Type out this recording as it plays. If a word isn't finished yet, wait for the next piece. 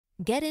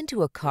Get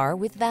into a car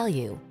with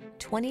value.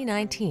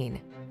 2019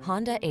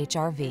 Honda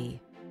HR-V.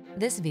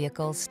 This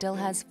vehicle still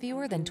has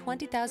fewer than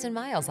 20,000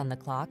 miles on the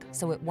clock,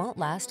 so it won't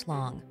last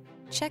long.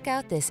 Check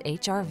out this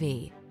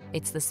HR-V.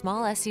 It's the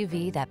small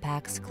SUV that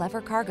packs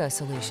clever cargo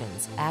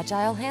solutions,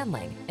 agile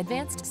handling,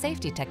 advanced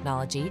safety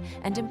technology,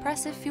 and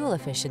impressive fuel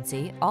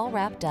efficiency, all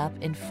wrapped up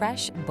in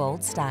fresh,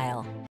 bold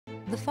style.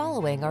 The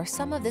following are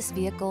some of this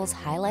vehicle's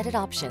highlighted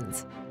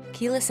options: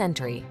 keyless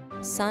entry,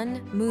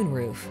 sun,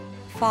 moonroof,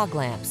 fog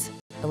lamps,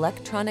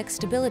 electronic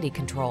stability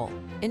control,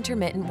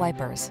 intermittent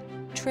wipers,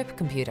 trip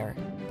computer,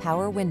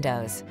 power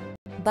windows,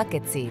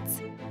 bucket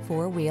seats,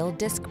 four-wheel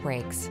disc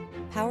brakes,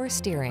 power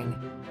steering.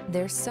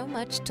 There's so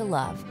much to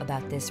love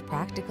about this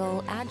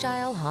practical,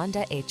 agile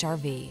Honda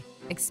HR-V.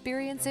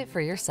 Experience it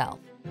for yourself.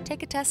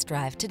 Take a test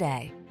drive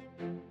today.